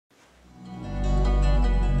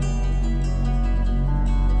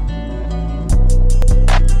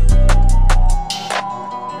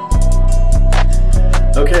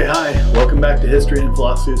History and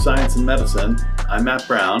Philosophy of Science and Medicine. I'm Matt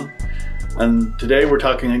Brown, and today we're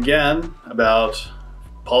talking again about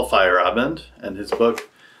Paul Feyerabend and his book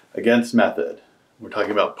Against Method. We're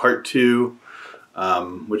talking about part 2,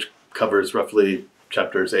 which covers roughly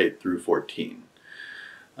chapters 8 through 14.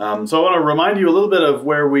 So I want to remind you a little bit of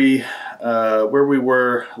where we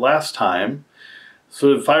were last time.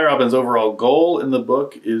 So Feyerabend's overall goal in the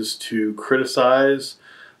book is to criticize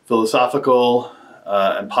philosophical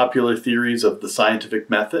and popular theories of the scientific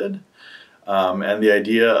method and the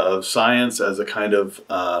idea of science as a kind of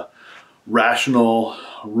rational,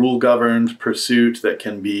 rule-governed pursuit that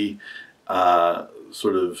can be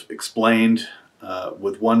sort of explained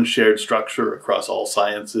with one shared structure across all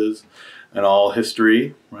sciences and all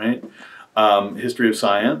history, right? History of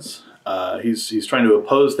science. He's trying to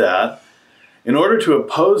oppose that. In order to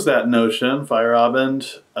oppose that notion,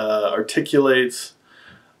 Feyerabend articulates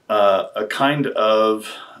a kind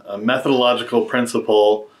of a methodological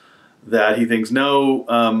principle that he thinks no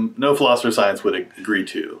philosopher of science would agree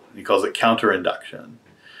to. He calls it counter-induction.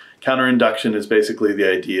 Counter-induction is basically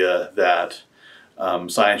the idea that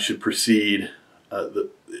science should proceed,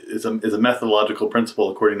 is a methodological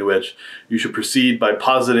principle according to which you should proceed by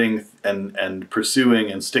positing and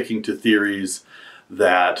pursuing and sticking to theories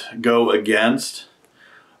that go against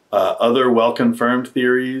other well-confirmed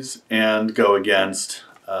theories and go against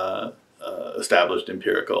established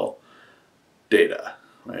empirical data,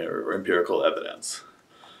 right, or empirical evidence.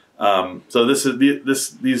 So this is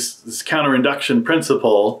this counter-induction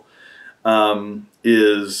principle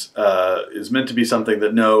is meant to be something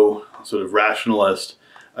that no sort of rationalist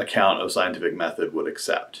account of scientific method would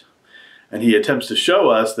accept. And he attempts to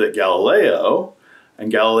show us that Galileo,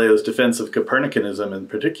 and Galileo's defense of Copernicanism in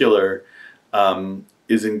particular,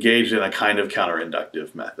 is engaged in a kind of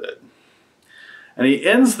counter-inductive method. And he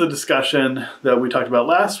ends the discussion that we talked about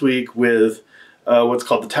last week with what's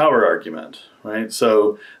called the Tower argument, right?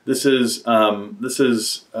 So this is an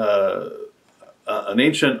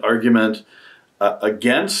ancient argument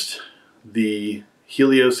against the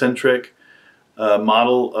heliocentric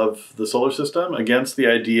model of the solar system, against the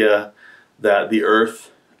idea that the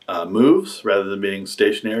Earth moves rather than being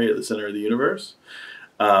stationary at the center of the universe.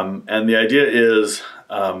 And the idea is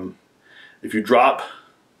if you drop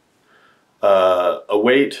a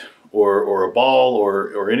weight or a ball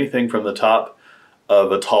or anything from the top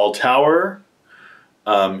of a tall tower,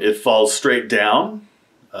 it falls straight down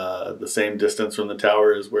the same distance from the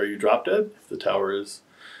tower as where you dropped it. If the tower is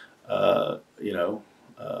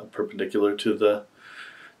perpendicular to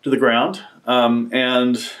the ground,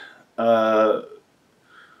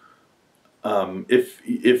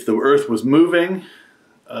 if the Earth was moving,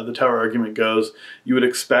 the tower argument goes, you would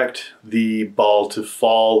expect the ball to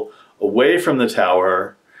fall away from the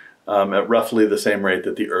tower at roughly the same rate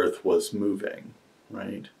that the Earth was moving,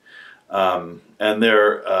 right? And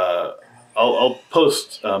there, I'll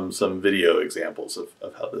post some video examples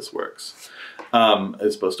of how this works.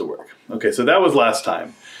 It's supposed to work. Okay, so that was last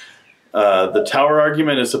time. The tower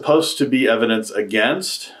argument is supposed to be evidence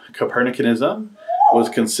against Copernicanism, was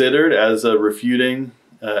considered as a refuting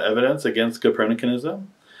evidence against Copernicanism.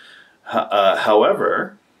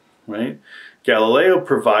 However, right, Galileo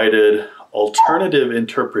provided alternative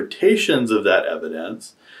interpretations of that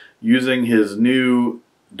evidence using his new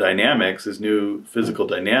dynamics, his new physical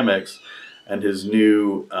dynamics, and his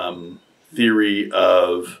new theory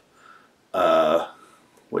of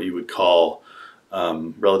what you would call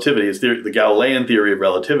relativity, the Galilean theory of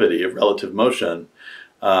relativity, of relative motion,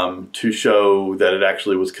 to show that it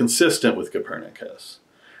actually was consistent with Copernicus.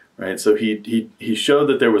 Right, so he showed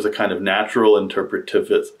that there was a kind of natural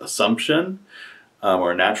interpretive assumption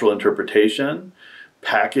or natural interpretation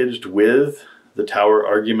packaged with the tower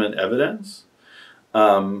argument evidence,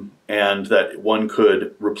 and that one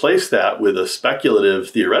could replace that with a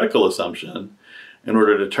speculative theoretical assumption in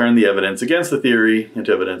order to turn the evidence against the theory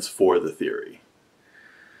into evidence for the theory.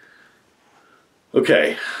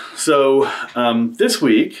 Okay, so this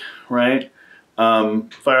week, right,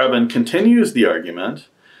 Feyerabend continues the argument,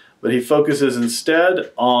 but he focuses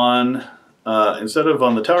instead on, instead of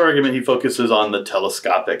on the tower argument, he focuses on the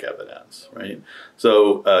telescopic evidence, right?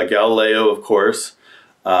 So Galileo, of course,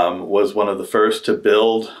 was one of the first to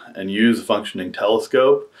build and use a functioning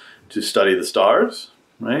telescope to study the stars,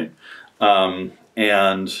 right?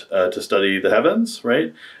 And to study the heavens,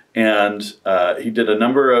 right? And he did a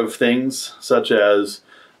number of things, such as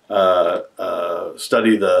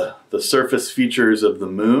study the surface features of the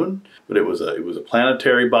moon, but it was a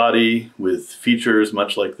planetary body with features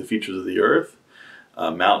much like the features of the Earth,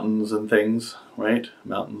 mountains and things, right?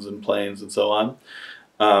 Mountains and plains and so on.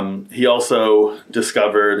 He also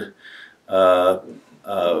discovered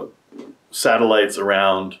satellites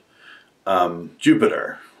around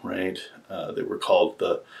Jupiter, right? They were called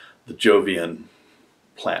the Jovian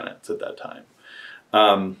planets at that time.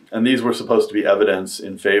 And these were supposed to be evidence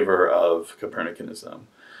in favor of Copernicanism.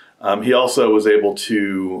 He also was able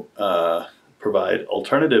to provide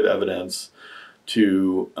alternative evidence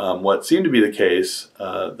to what seemed to be the case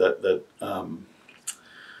that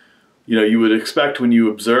you would expect when you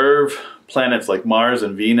observe planets like Mars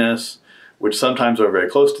and Venus, which sometimes are very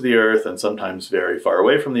close to the Earth and sometimes very far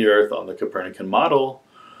away from the Earth on the Copernican model,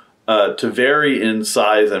 to vary in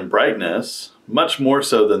size and brightness, much more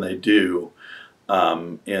so than they do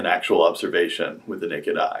in actual observation with the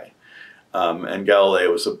naked eye. And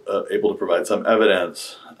Galileo was able to provide some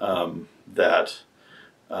evidence that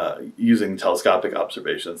using telescopic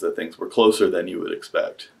observations that things were closer than you would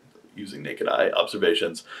expect using naked eye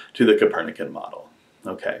observations to the Copernican model.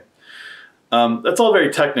 Okay, that's all very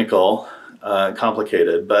technical,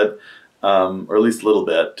 complicated, but or at least a little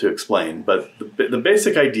bit to explain. But the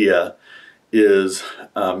basic idea is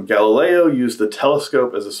Galileo used the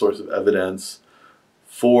telescope as a source of evidence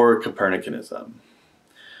for Copernicanism.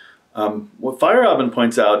 What Feyerabend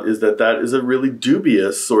points out is that that is a really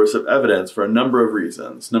dubious source of evidence for a number of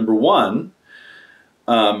reasons. Number one,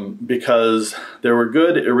 because there were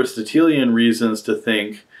good Aristotelian reasons to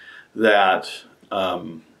think that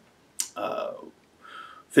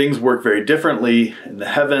things work very differently in the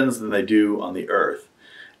heavens than they do on the earth,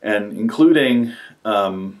 and including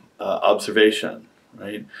observation,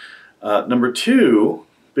 right? Number two,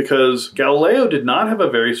 because Galileo did not have a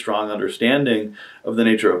very strong understanding of the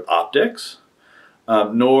nature of optics,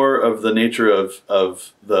 nor of the nature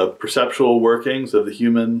of the perceptual workings of the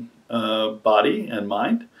human body and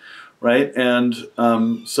mind, right? And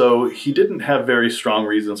so he didn't have very strong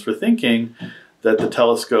reasons for thinking that the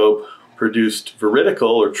telescope produced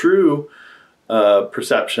veridical or true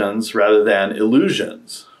perceptions rather than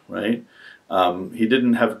illusions, right? He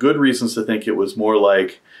didn't have good reasons to think it was more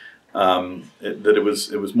like it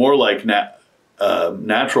was more like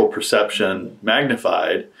natural perception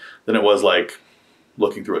magnified than it was like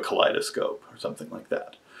looking through a kaleidoscope or something like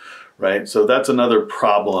that, right? So that's another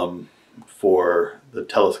problem for the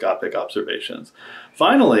telescopic observations.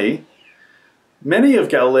 Finally, many of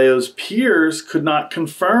Galileo's peers could not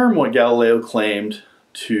confirm what Galileo claimed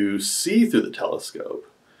to see through the telescope,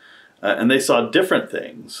 and they saw different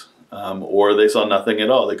things. Or they saw nothing at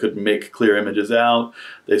all. They couldn't make clear images out.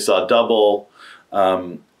 They saw double.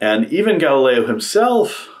 And even Galileo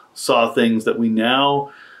himself saw things that we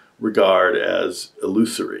now regard as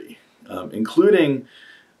illusory, including,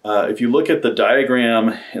 if you look at the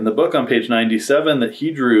diagram in the book on page 97 that he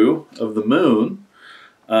drew of the moon,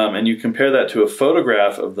 and you compare that to a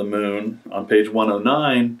photograph of the moon on page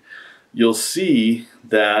 109, you'll see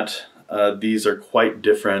that these are quite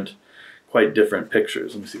different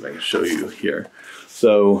pictures. Let me see if I can show you here.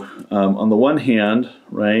 So on the one hand,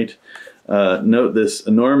 right, note this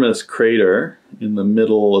enormous crater in the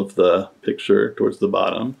middle of the picture towards the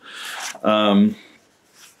bottom.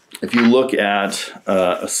 If you look at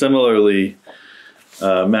a similarly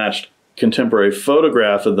matched contemporary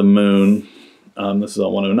photograph of the moon, this is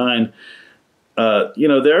on 109,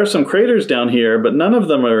 there are some craters down here, but none of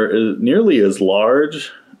them are nearly as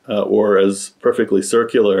large or as perfectly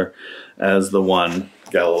circular as the one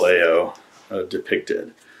Galileo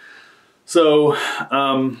depicted. So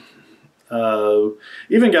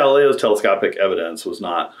even Galileo's telescopic evidence was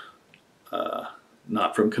not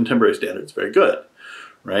from contemporary standards very good,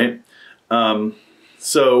 right?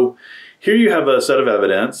 So here you have a set of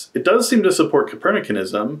evidence. It does seem to support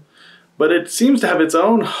Copernicanism, but it seems to have its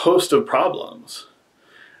own host of problems.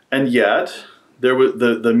 And yet, there was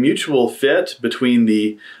the mutual fit between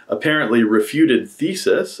the apparently refuted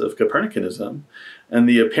thesis of Copernicanism and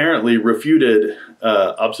the apparently refuted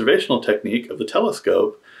observational technique of the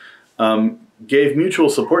telescope gave mutual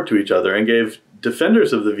support to each other and gave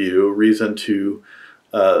defenders of the view reason to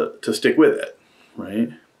stick with it,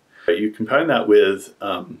 right? You combine that with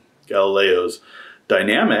Galileo's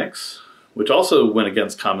dynamics, which also went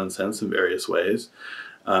against common sense in various ways,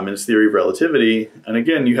 in his theory of relativity. And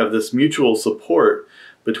again, you have this mutual support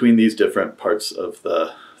between these different parts of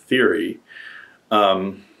the theory.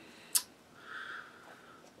 One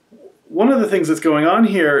of the things that's going on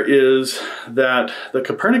here is that the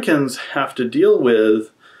Copernicans have to deal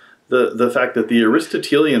with the fact that the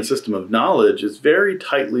Aristotelian system of knowledge is very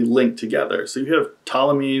tightly linked together. So you have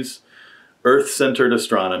Ptolemy's Earth-centered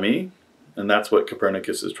astronomy, and that's what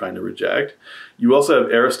Copernicus is trying to reject. You also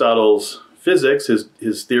have Aristotle's physics,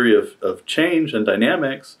 his theory of change and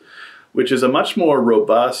dynamics, which is a much more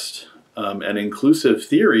robust and inclusive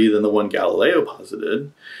theory than the one Galileo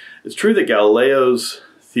posited. It's true that Galileo's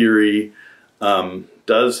theory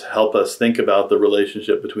does help us think about the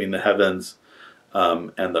relationship between the heavens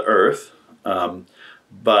and the earth,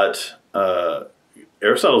 but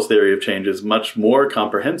Aristotle's theory of change is much more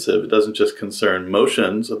comprehensive. It doesn't just concern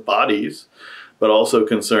motions of bodies, but also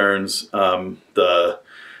concerns the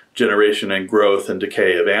generation and growth and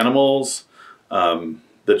decay of animals,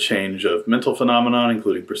 the change of mental phenomenon,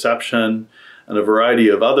 including perception, and a variety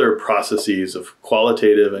of other processes of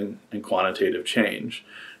qualitative and quantitative change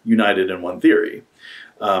united in one theory.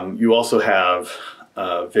 You also have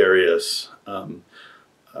various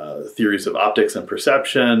theories of optics and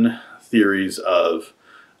perception, theories of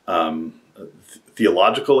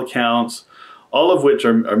theological accounts, all of which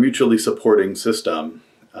are mutually supporting system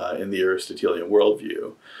in the Aristotelian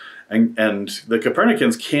worldview. And the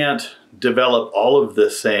Copernicans can't develop all of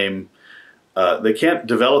this same, they can't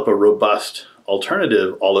develop a robust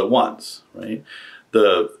alternative all at once, right?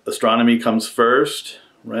 The astronomy comes first,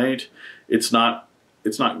 right? It's not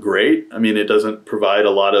great. I mean, it doesn't provide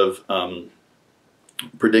a lot of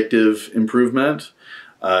predictive improvement.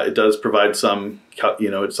 It does provide some,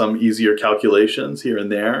 some easier calculations here and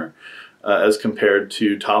there as compared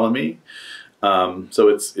to Ptolemy. So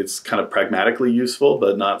it's kind of pragmatically useful,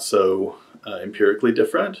 but not so empirically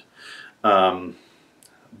different.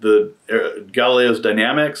 Galileo's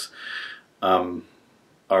dynamics have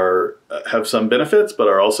some benefits, but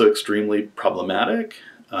are also extremely problematic.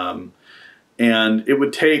 And it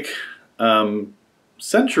would take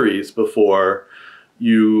centuries before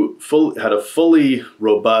you had a fully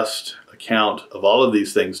robust account of all of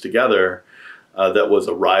these things together that was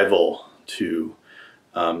a rival to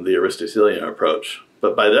the Aristotelian approach.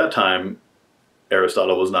 But by that time,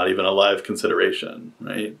 Aristotle was not even a live consideration,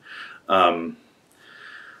 right?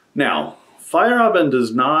 Now, Feyerabend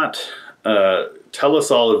does not tell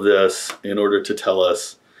us all of this in order to tell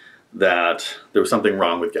us that there was something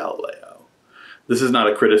wrong with Galileo. This is not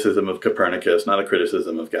a criticism of Copernicus, not a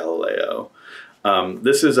criticism of Galileo.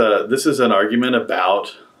 This is an argument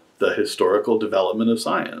about the historical development of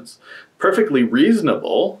science. Perfectly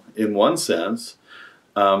reasonable, in one sense,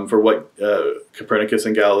 for what Copernicus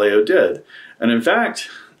and Galileo did. And in fact,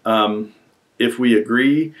 if we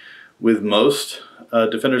agree with most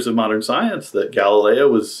defenders of modern science that Galileo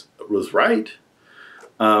was right,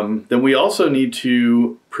 then we also need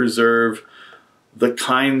to preserve the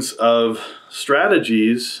kinds of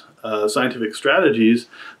strategies, scientific strategies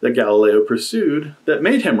that Galileo pursued that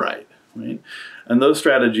made him right, right? And those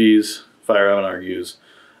strategies, Feyerabend argues,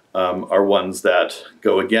 are ones that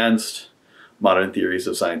go against modern theories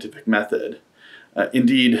of scientific method.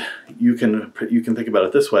 Indeed, you can think about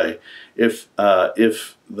it this way: if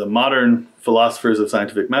the modern philosophers of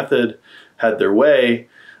scientific method had their way,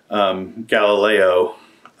 Galileo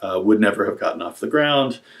would never have gotten off the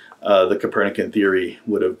ground. The Copernican theory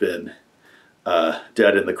would have been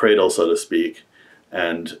dead in the cradle, so to speak,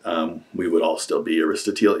 and we would all still be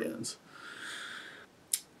Aristotelians.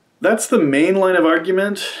 That's the main line of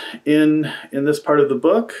argument in this part of the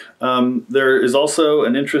book. There is also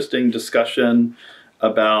an interesting discussion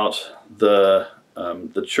about the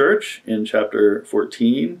church in chapter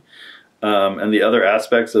 14 and the other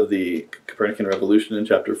aspects of the Copernican revolution in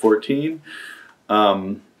chapter 14.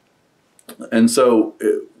 And so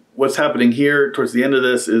what's happening here towards the end of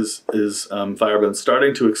this is Feyerabend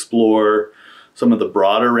starting to explore some of the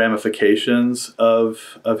broader ramifications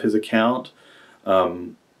of his account,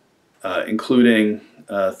 including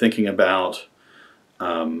thinking about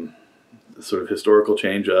the sort of historical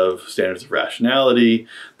change of standards of rationality,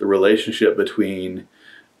 the relationship between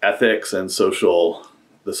ethics and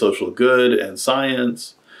the social good and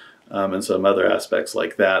science, and some other aspects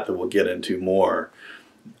like that we'll get into more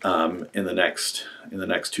in the next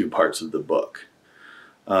two parts of the book.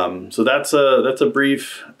 So that's a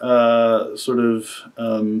brief sort of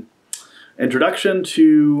introduction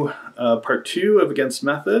to part 2 of Against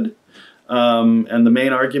Method, and the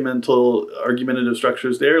main argumentative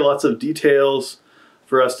structures there. Lots of details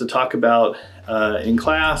for us to talk about in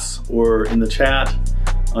class or in the chat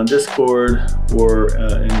on Discord or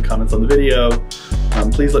in comments on the video.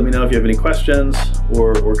 Please let me know if you have any questions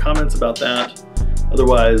or comments about that.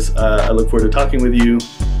 Otherwise, I look forward to talking with you,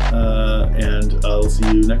 and I'll see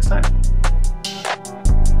you next time.